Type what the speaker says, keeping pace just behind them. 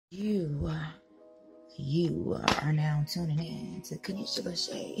You are now tuning in to Kanisha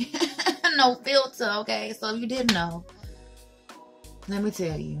Lachey. No filter, okay? So if you didn't know, let me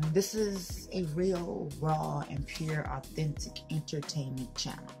tell you, this is a real, raw, and pure, authentic entertainment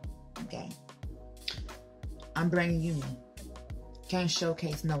channel, okay? I'm bringing you me. Can't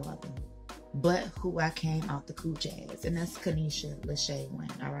showcase no other but who I came out the cooch as, and that's Kanisha Lachey Wynn,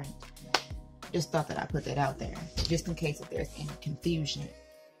 all right? Just thought that I put that out there, just in case if there's any confusion.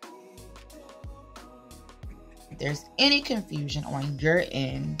 If there's any confusion on your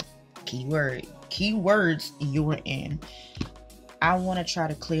end, keywords you're in, I want to try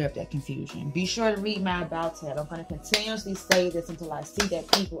to clear up that confusion. Be sure to read my about tab. I'm going to continuously say this until I see that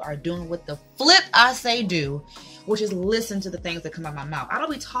people are doing what the flip I say do, which is listen to the things that come out of my mouth. I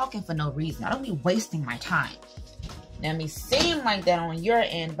don't be talking for no reason. I don't be wasting my time. Now, it may seem like that on your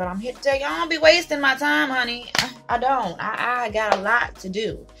end, but I'm here to tell you, I don't be wasting my time, honey. I don't. I got a lot to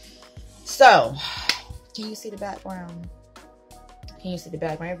do. So, can you see the background? Can you see the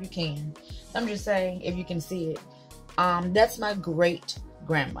background? If you can. I'm just saying, if you can see it. That's my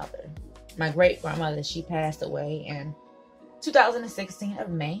great-grandmother. My great-grandmother, she passed away in 2016 of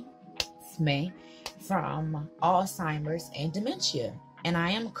May. It's May. From Alzheimer's and dementia. And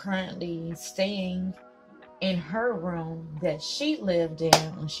I am currently staying in her room that she lived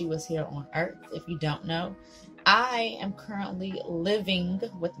in when she was here on Earth. If you don't know, I am currently living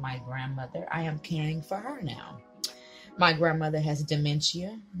with my grandmother. I am caring for her now. My grandmother has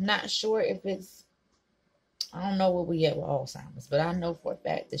dementia. Not sure if it's, I don't know where we at with Alzheimer's, but I know for a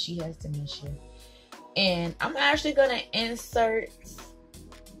fact that she has dementia. And I'm actually going to insert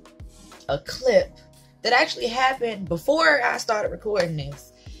a clip that actually happened before I started recording this.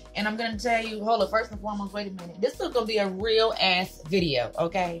 And I'm going to tell you, hold up, first and foremost, wait a minute. This is going to be a real ass video,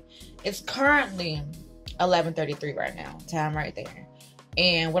 okay? It's currently 11:33 right now. Time right there.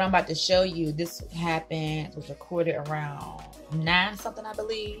 And what I'm about to show you, this happened, was recorded around 9 something, I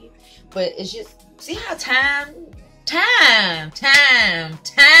believe. But it's just, see how time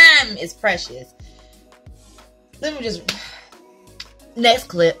is precious. Let me just, next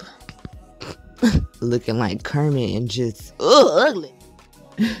clip. Looking like Kermit and just, ugly.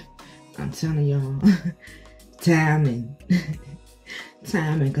 I'm telling y'all, timing,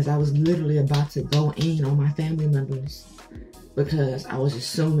 because I was literally about to go in on my family members because I was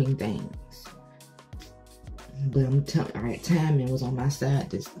assuming things. But I'm telling, all right, timing was on my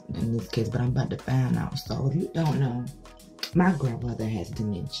side in this case, but I'm about to find out. So if you don't know, my grandmother has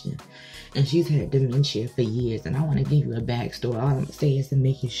dementia, and she's had dementia for years. And I want to give you a backstory. All I'm gonna say is to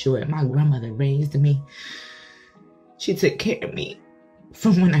make it short. My grandmother raised me. She took care of me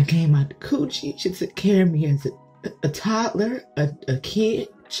from when I came out the coochie. She took care of me as a toddler, a kid,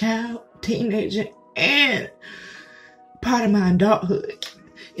 child, teenager, and part of my adulthood.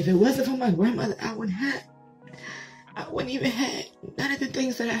 If it wasn't for my grandmother, I wouldn't even have none of the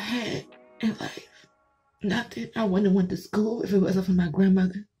things that I had in life. Nothing. I wouldn't have went to school if it wasn't for my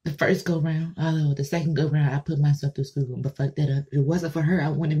grandmother. The first go round, although the second go round, I put myself through school, but fuck that up. If it wasn't for her, I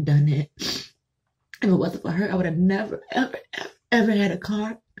wouldn't have done that. If it wasn't for her, I would have never, ever had a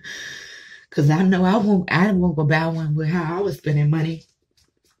car. Cause I know I won't go buy one with how I was spending money.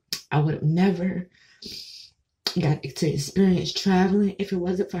 I would have never got to experience traveling if it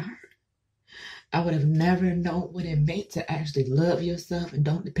wasn't for her. I would have never known what it meant to actually love yourself and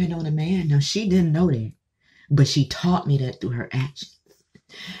don't depend on a man. Now, she didn't know that, but she taught me that through her actions.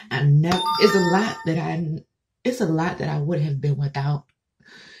 It's a lot that I would have been without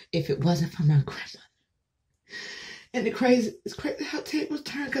if it wasn't for my grandmother. And it's crazy how tables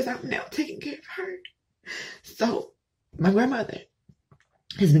turn, because I'm now taking care of her. So, my grandmother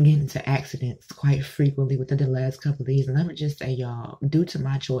has been getting into accidents quite frequently within the last couple of years. And let me just say, y'all, due to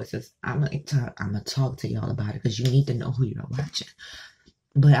my choices, I'm going to talk to y'all about it, because you need to know who you're watching.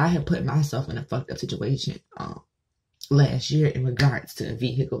 But I have put myself in a fucked up situation last year in regards to a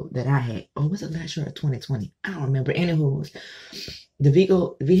vehicle that I had. Oh, was it last year or 2020? I don't remember. Anywho, the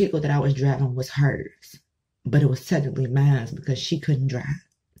vehicle that I was driving was hers, but it was technically mine because she couldn't drive.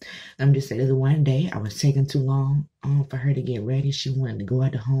 I'm just saying, this one day I was taking too long for her to get ready. She wanted to go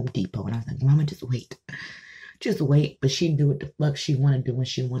out to Home Depot, and I was like, Mama, just wait. But she do what the fuck she want to do when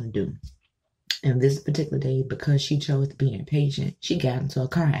she want to do. And this particular day, because she chose to be impatient, she got into a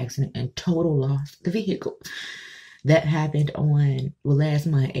car accident and total lost the vehicle. That happened on, last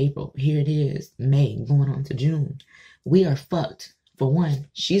month, April. Here it is, May, going on to June. We are fucked. For one,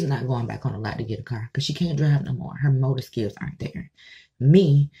 she's not going back on the lot to get a car because she can't drive no more. Her motor skills aren't there.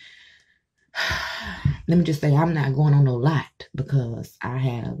 Me, let me just say I'm not going on no lot because I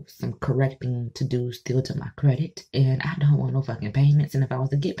have some correcting to do still to my credit, and I don't want no fucking payments. And if I was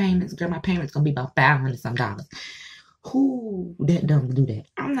to get payments, girl, my payments gonna be about $500 some dollars. Who that dumb to do that?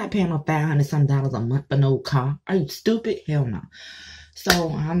 I'm not paying no $500 some dollars a month for no car. Are you stupid? Hell no.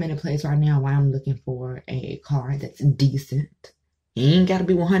 So I'm in a place right now where I'm looking for a car that's decent. It ain't gotta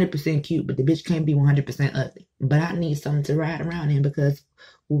be 100% cute, but the bitch can't be 100% ugly. But I need something to ride around in because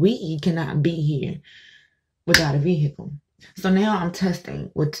we cannot be here without a vehicle. So now I'm testing.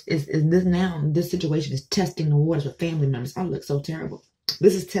 What is this now? This situation is testing the waters with family members. I look so terrible.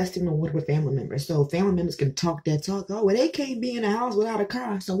 This is testing the water with family members. So family members can talk that talk. Oh, well, they can't be in a house without a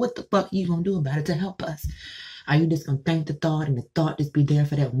car. So what the fuck are you gonna do about it to help us? Are you just gonna think the thought and the thought just be there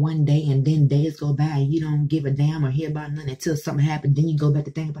for that one day, and then days go by and you don't give a damn or hear about nothing until something happens? Then you go back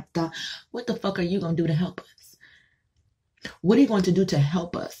to think about the thought. What the fuck are you gonna do to help us? What are you going to do to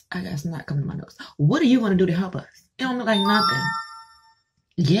help us? I got snot coming to my nose. What are you going to do to help us? It don't look like nothing.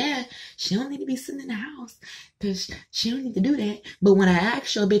 Yeah, she don't need to be sitting in the house because she don't need to do that. But when I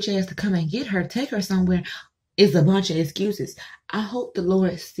ask your bitch ass to come and get her, take her somewhere, it's a bunch of excuses. I hope the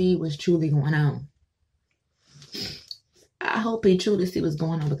Lord see what's truly going on. I hope he truly see what's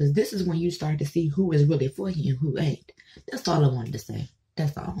going on, because this is when you start to see who is really for you and who ain't. That's all I wanted to say.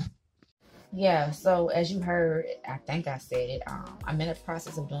 That's all. Yeah, so as you heard, I think I said it, I'm in the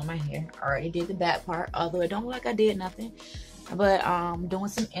process of doing my hair. I already did the back part, although it don't look like I did nothing. But doing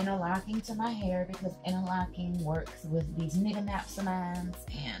some interlocking to my hair, because interlocking works with these nigga naps of mine.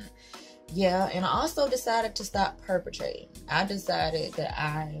 And yeah, and I also decided to stop perpetrating. I decided that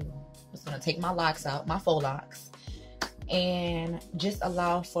I was going to take my locks out, my faux locks, and just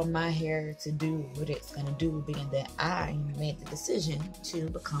allow for my hair to do what it's gonna do, being that I made the decision to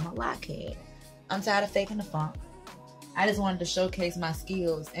become a lockhead. I'm tired of faking the funk. I just wanted to showcase my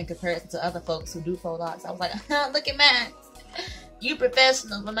skills in comparison to other folks who do faux locks. I was like, look at mine. You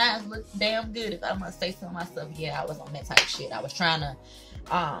professional, but mine look damn good. If I must say so myself, yeah, I was on that type of shit. I was trying to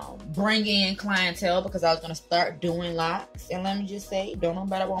bring in clientele because I was gonna start doing locks. And let me just say, don't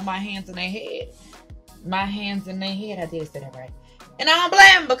nobody want my hands in their head. My hands in their head. I did say that right. And I don't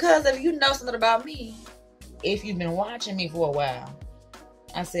blame them, because if you know something about me, if you've been watching me for a while,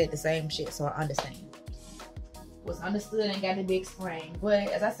 I said the same shit, so I understand. What's understood ain't got to be explained. But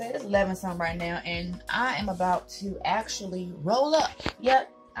as I said, it's 11 something right now, and I am about to actually roll up.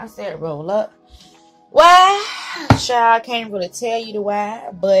 Yep, I said roll up. Why? Child, I can't really tell you the why,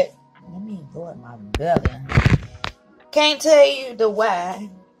 but let me go at my belly. Can't tell you the why.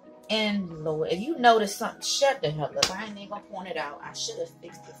 And Lord, if you notice something, shut the hell up. I ain't even gonna point it out. I should have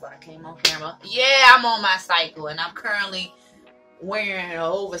fixed it before I came on camera. Yeah, I'm on my cycle, and I'm currently wearing an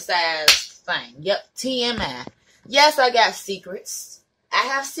oversized thing. Yep, TMI. Yes, I got secrets. I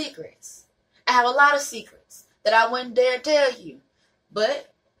have secrets. I have a lot of secrets that I wouldn't dare tell you.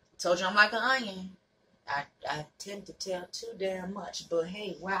 But I told you I'm like an onion. I tend to tell too damn much. But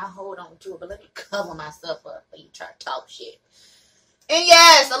hey, why hold on to it? But let me cover myself up before you try to talk shit. And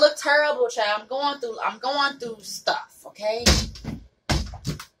yes, I look terrible, child. I'm going through stuff, okay?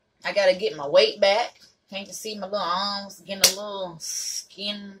 I gotta get my weight back. Can't you see my little arms getting a little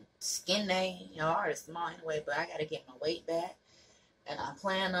skinny? You know, already small anyway, but I gotta get my weight back. And I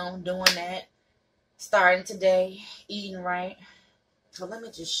plan on doing that starting today, eating right. So let me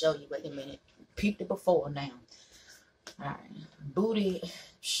just show you. Wait a minute. Peeped it before now. Alright. Booty.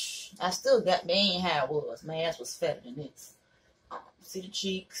 I still got, they ain't how it was. My ass was fatter than this. See the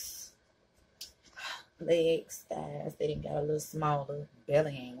cheeks, legs, thighs. They didn't got a little smaller.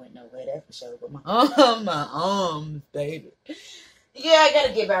 Belly ain't went nowhere, that's for sure. But my arms, baby. Yeah, I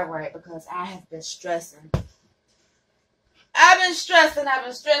gotta get back right, because I have been stressing. I've been stressing.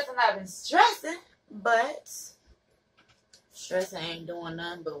 But stressing ain't doing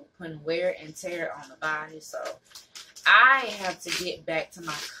nothing but putting wear and tear on the body. So I have to get back to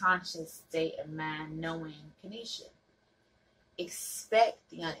my conscious state of mind, knowing, Kenesha, expect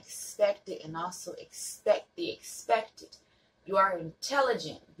the unexpected and also expect the expected. You are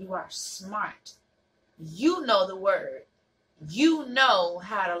intelligent. You are smart. You know the word. You know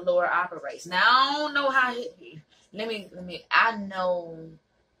how the Lord operates. Now, I don't know how I know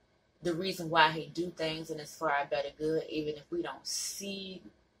the reason why he do things, and it's for our better good, even if we don't see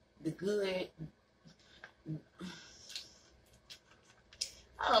the good.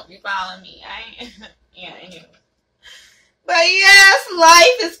 I hope you following me. Yeah, anyway. But yes,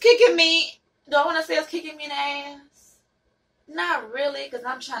 life is kicking me. Do I want to say it's kicking me in the ass? Not really, because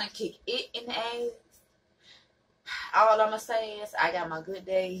I'm trying to kick it in the ass. All I'm going to say is I got my good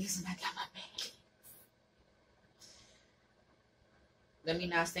days and I got my bad days. Let me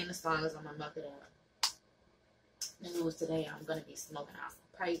not sing the song as I'm gonna muck it up. And it was today I'm gonna be smoking out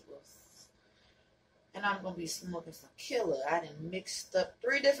some papers. And I'm gonna be smoking some killer. I done mixed up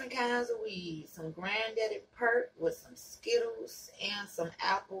 3 different kinds of weed. Some granddaddy perk with some Skittles and some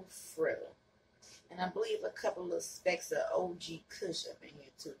apple fritter. And I believe a couple of specks of OG Kush up in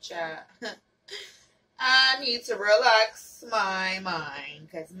here too, child. I need to relax my mind,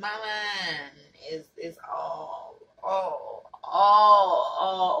 because my mind is all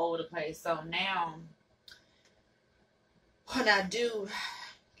over the place. So now, when I do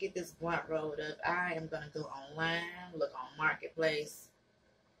get this blunt rolled up, I am going to go online, look on Marketplace,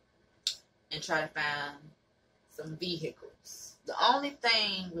 and try to find some vehicles. The only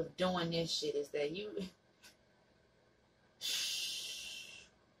thing with doing this shit is that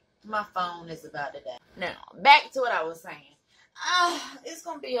my phone is about to die. Now, back to what I was saying. It's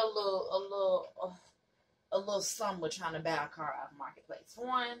gonna be a little something with trying to buy a car off Marketplace.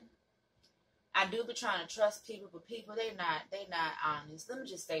 One, I do be trying to trust people, but people they not honest. Let me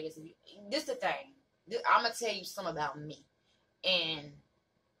just say this. This the thing. I'm gonna tell you something about me, and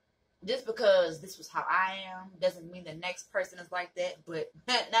just because this was how I am doesn't mean the next person is like that. But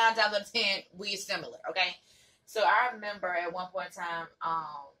 9 times out of 10, we are similar. Okay. So I remember at one point in time,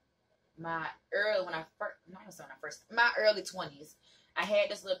 my early 20s, I had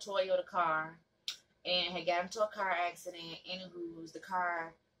this little Toyota car and had got into a car accident. Anywho, the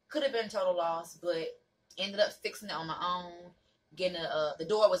car could have been total loss, but ended up fixing it on my own. Getting the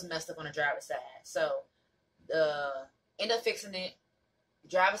door was messed up on the driver's side, so ended up fixing it.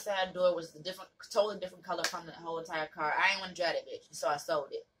 Driver's side door was totally different color from the whole entire car. I didn't want to drive that bitch, so I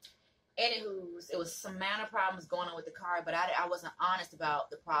sold it. Anywho, it was some minor problems going on with the car, but I wasn't honest about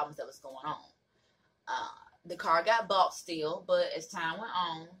the problems that was going on. The car got bought still, but as time went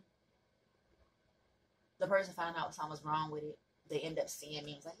on, the person found out something was wrong with it. They ended up seeing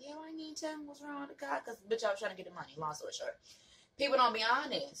me and was like, yeah, I need to tell me what's wrong with the car, because bitch, I was trying to get the money. Long story short, people don't be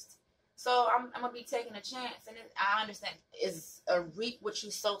honest. So I'm going to be taking a chance, and I understand it's a reap what you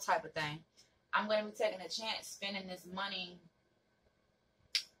sow type of thing. I'm going to be taking a chance spending this money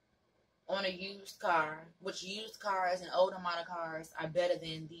on a used car, which used cars and older model cars are better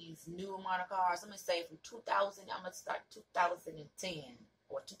than these newer model cars. I'm going to say from 2000, I'm going to start 2010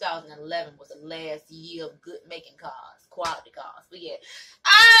 or 2011 was the last year of good making cars, quality cars. But yeah,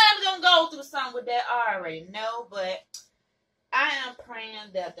 I'm going to go through something with that. I already know, but I am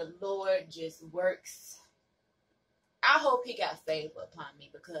praying that the Lord just works. I hope he got favor upon me,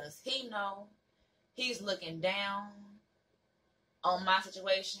 because he know he's looking down on my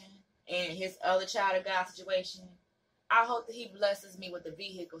situation and his other child of God situation. I hope that he blesses me with a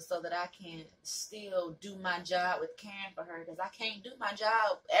vehicle so that I can still do my job with caring for her, because I can't do my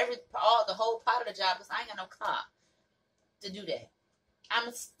job, the whole part of the job, because I ain't got no car to do that.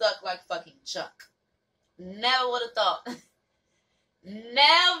 I'm stuck like fucking Chuck. Never would have thought. Never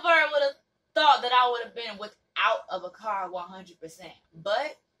would have thought that I would have been without of a car 100%.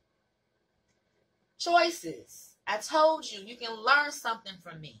 But choices. I told you, you can learn something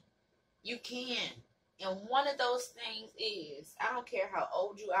from me. You can. And one of those things is, I don't care how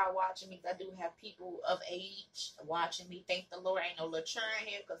old you are watching me, because I do have people of age watching me. Thank the Lord ain't no little churn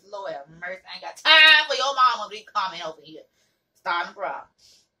here, because Lord have mercy, I ain't got time for your mama to be coming over here starting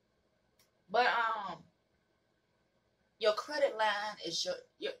problems. But your credit line is your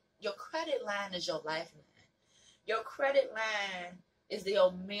credit line is your lifeline. Your credit line is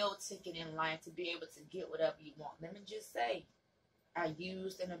your meal ticket in life to be able to get whatever you want. Let me just say, I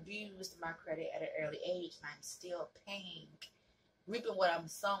used and abused my credit at an early age, and I'm still paying, reaping what I'm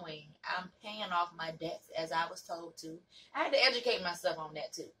sowing. I'm paying off my debts as I was told to. I had to educate myself on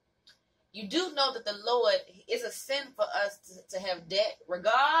that too. You do know that the Lord is a sin for us to have debt,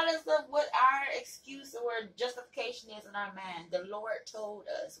 regardless of what our excuse or justification is in our mind. The Lord told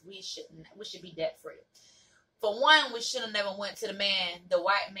us we should be debt free. For one, we should have never went to the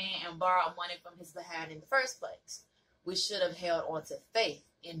white man, and borrowed money from his behind in the first place. We should have held on to faith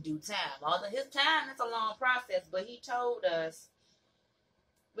in due time. Although his time, it's a long process, but he told us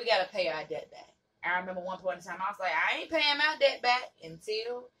we got to pay our debt back. I remember one point in time, I was like, I ain't paying my debt back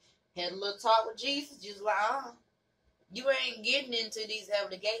until had a little talk with Jesus. Just like, you ain't getting into these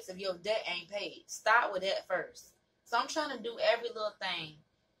heavenly gates if your debt ain't paid. Start with that first. So I'm trying to do every little thing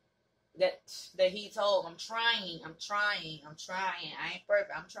that he told. I'm trying. I ain't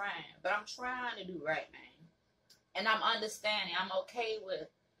perfect. I'm trying. But I'm trying to do right, man. And I'm understanding. I'm okay with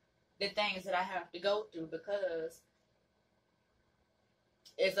the things that I have to go through, because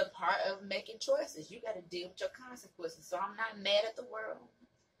it's a part of making choices. You got to deal with your consequences. So I'm not mad at the world.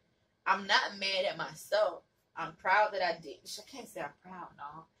 I'm not mad at myself. I'm proud that I did. I can't say I'm proud,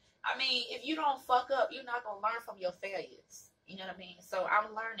 no. I mean, if you don't fuck up, you're not going to learn from your failures. You know what I mean? So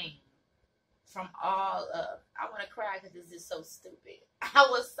I'm learning from all of. I want to cry because this is so stupid. I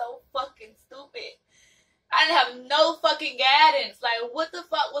was so fucking stupid. I didn't have no fucking guidance. Like, what the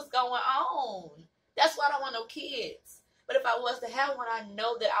fuck was going on? That's why I don't want no kids. But if I was to have one, I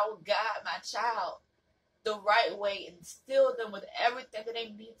know that I would guide my child the right way and instill them with everything that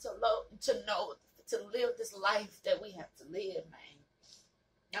they need to know to live this life that we have to live, man.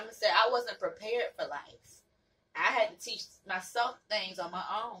 I'm gonna say I wasn't prepared for life. I had to teach myself things on my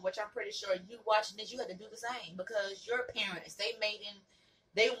own, which I'm pretty sure you watching this, you had to do the same because your parents,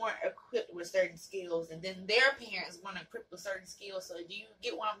 they weren't equipped with certain skills, and then their parents weren't equipped with certain skills. So do you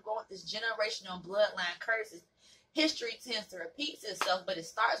get where I'm going with this generational bloodline curses? History tends to repeat itself, but it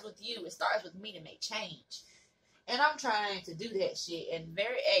starts with you. It starts with me to make change. And I'm trying to do that shit. And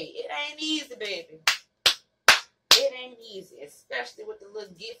it ain't easy, baby. It ain't easy, especially with the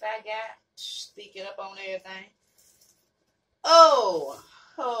little gift I got. Speaking up on everything. Oh,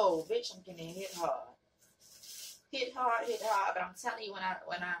 bitch, I'm getting hit hard. Hit hard. But I'm telling you, when I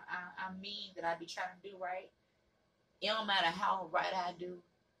mean that I be trying to do right, it don't matter how right I do.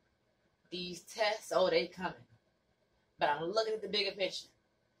 These tests, they coming. But I'm looking at the bigger picture.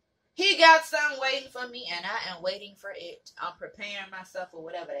 He got something waiting for me, and I am waiting for it. I'm preparing myself for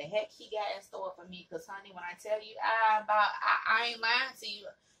whatever the heck he got in store for me. Because, honey, when I tell you, I ain't lying to you.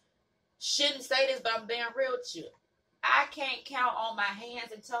 Shouldn't say this, but I'm being real with you. I can't count on my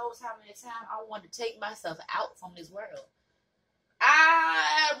hands and toes how many times I want to take myself out from this world.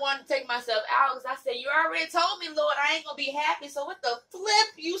 I want to take myself out because I said, you already told me, Lord, I ain't going to be happy. So what the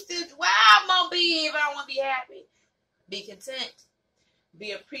flip? Why I'm going to be here if I don't want to be happy? Be content.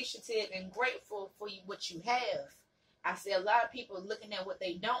 Be appreciative and grateful for what you have. I see a lot of people looking at what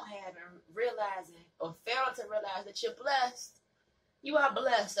they don't have and realizing or failing to realize that you're blessed. You are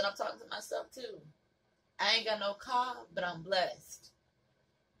blessed, and I'm talking to myself too. I ain't got no car, but I'm blessed.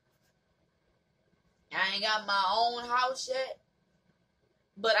 I ain't got my own house yet,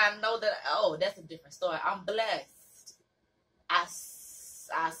 but I know that, that's a different story. I'm blessed. I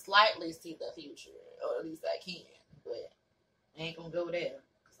slightly see the future, or at least I can, but I ain't gonna go there.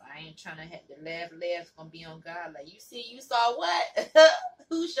 Cause I ain't trying to have the laugh gonna be on God. Like, you saw what?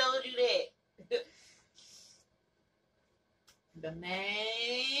 Who showed you that? The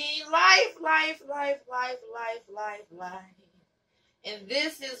main life. And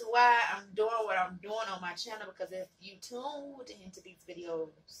this is why I'm doing what I'm doing on my channel, because if you tuned into these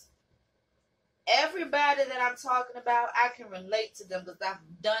videos, everybody that I'm talking about, I can relate to them because I've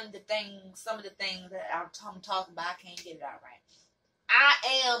done some of the things that I'm talking about. I can't get it out right. I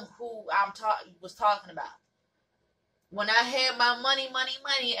am who was talking about. When I had my money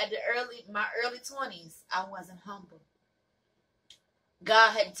at my early 20s, I wasn't humble.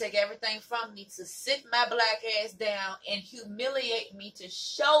 God had to take everything from me to sit my black ass down and humiliate me to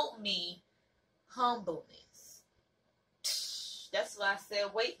show me humbleness. That's why I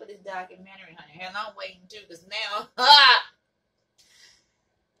said, wait for this documentary, honey. Hell, I'm waiting too, because now,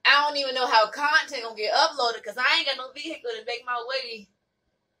 I don't even know how content gonna get uploaded, because I ain't got no vehicle to make my way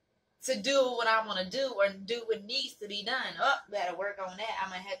to do what I want to do or do what needs to be done. Better work on that. I'm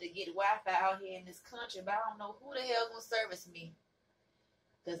gonna have to get Wi-Fi out here in this country, but I don't know who the hell gonna service me.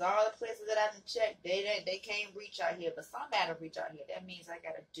 Because all the places that I can check, they can't reach out here. But somebody will reach out here. That means I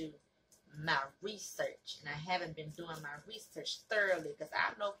got to do my research. And I haven't been doing my research thoroughly. Because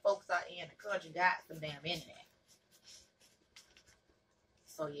I know folks out here in the country got some damn internet.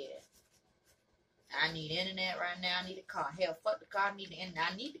 So, yeah. I need internet right now. I need a car. Hell, fuck the car. I need the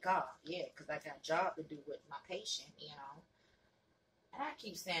internet. I need the car. Yeah, because I got a job to do with my patient, you know. And I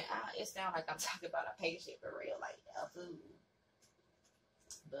keep saying, it sounds like I'm talking about a patient for real. Like, food.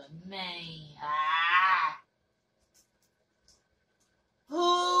 But man,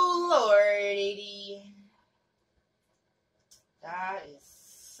 oh Lordy, God is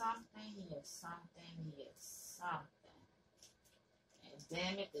something. He is something. He is something. And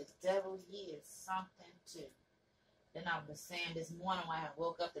damn it, the devil, he is something too. Then I was saying this morning when I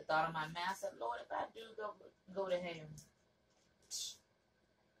woke up, the thought of my mind, I said, Lord, if I do go to heaven.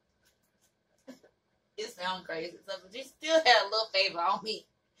 It sounds crazy, so, but you still had a little favor on me.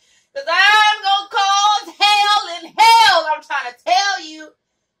 Because I'm going to cause hell in hell. I'm trying to tell you.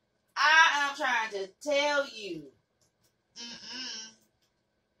 I am trying to tell you.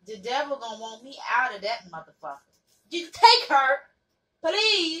 The devil going to want me out of that motherfucker. You take her,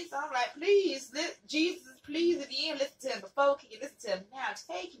 please. I'm like, please, Jesus, please, if you ain't listen to him before, can you listen to him now?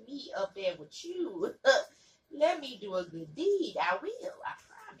 Take me up there with you. Let me do a good deed. I will. I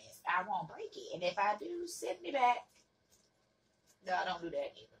promise. I won't break it. And if I do, send me back. No, I don't do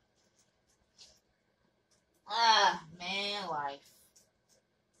that either. Ah, man, life.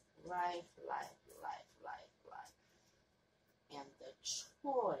 Life. And the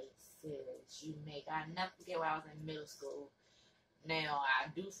choices you make. I never forget when I was in middle school. Now, I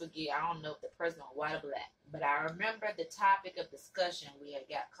do forget, I don't know if the person was white or black, but I remember the topic of discussion. We had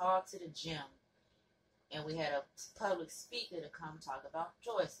got called to the gym, and we had a public speaker to come talk about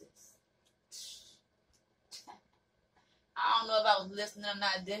choices. I don't know if I was listening or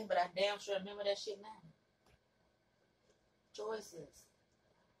not then, but I damn sure remember that shit now. Choices.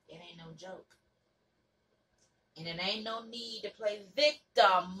 It ain't no joke. And it ain't no need to play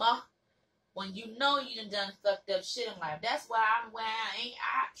victim when you know you done fucked up shit in life. That's why I'm where I ain't.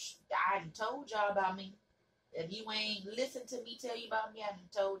 I done told y'all about me. If you ain't listened to me tell you about me, I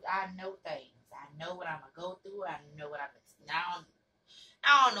know things. I know what I'm gonna go through. I know what I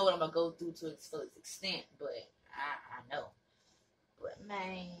don't know what I'm gonna go through to its fullest extent, but I know. But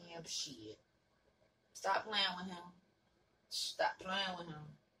man, shit. Stop playing with him. Stop playing with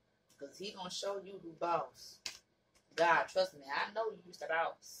him. Because he gonna show you who boss. God, trust me, I know you's the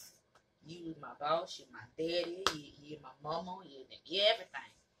boss. You my boss, you my daddy, you my mama, you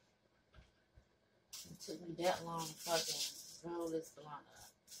everything. It took me that long to fucking roll this blunt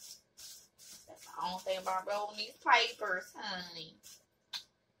up. That's the only thing about rolling these papers, honey.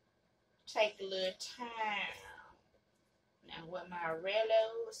 Take a little time. Now with my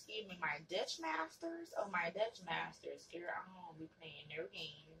my Dutch Masters. Oh, my Dutch Masters, girl, I don't be playing their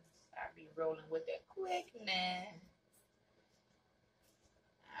games. I be rolling with that quickness.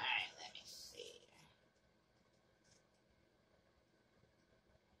 Alright, let me see.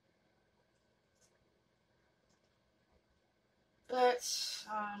 But,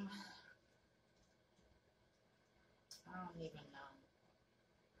 I don't even know.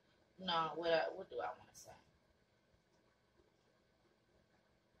 No, what do I want to say?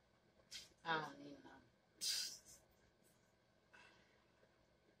 I don't even know.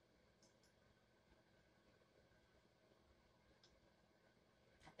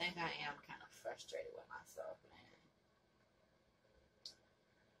 I think I am kind of frustrated with myself, man.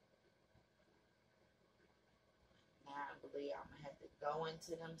 Now I believe I'm going to have to go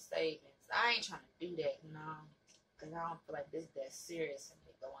into them savings. I ain't trying to do that, you know, because I don't feel like this is that serious for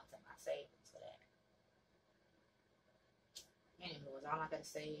me to go into my savings for that. Anywho, all I got to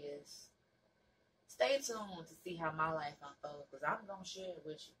say is stay tuned to see how my life unfolds, because I'm going to share it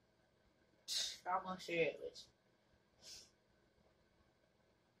with you. I'm going to share it with you.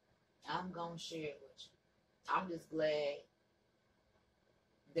 I'm going to share it with you. I'm just glad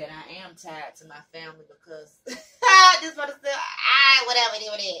that I am tied to my family because this what it's whatever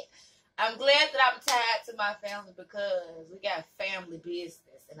it is. I'm glad that I'm tied to my family because we got family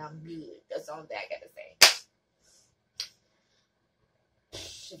business and I'm good. That's all that I got to say.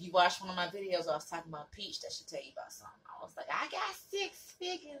 If you watch one of my videos, I was talking about Peach. That should tell you about something. I was like, I got 6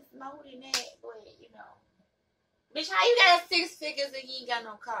 figures more than that, but you know. Bitch, how you got 6 figures and you ain't got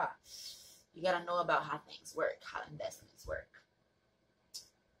no car? You gotta know about how things work, how investments work.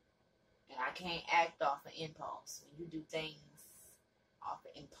 And I can't act off of impulse. When you do things off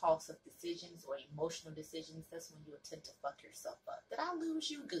of impulsive decisions or emotional decisions, that's when you attempt to fuck yourself up. Did I lose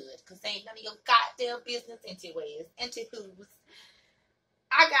you? Good, because ain't none of your goddamn business into whose.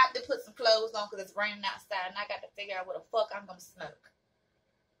 I got to put some clothes on because it's raining outside and I got to figure out what the fuck I'm gonna smoke.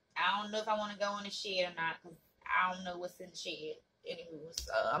 I don't know if I want to go in the shed or not because I don't know what's in the shed. Anywho,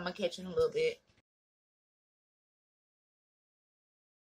 so I'm gonna catch you in a little bit.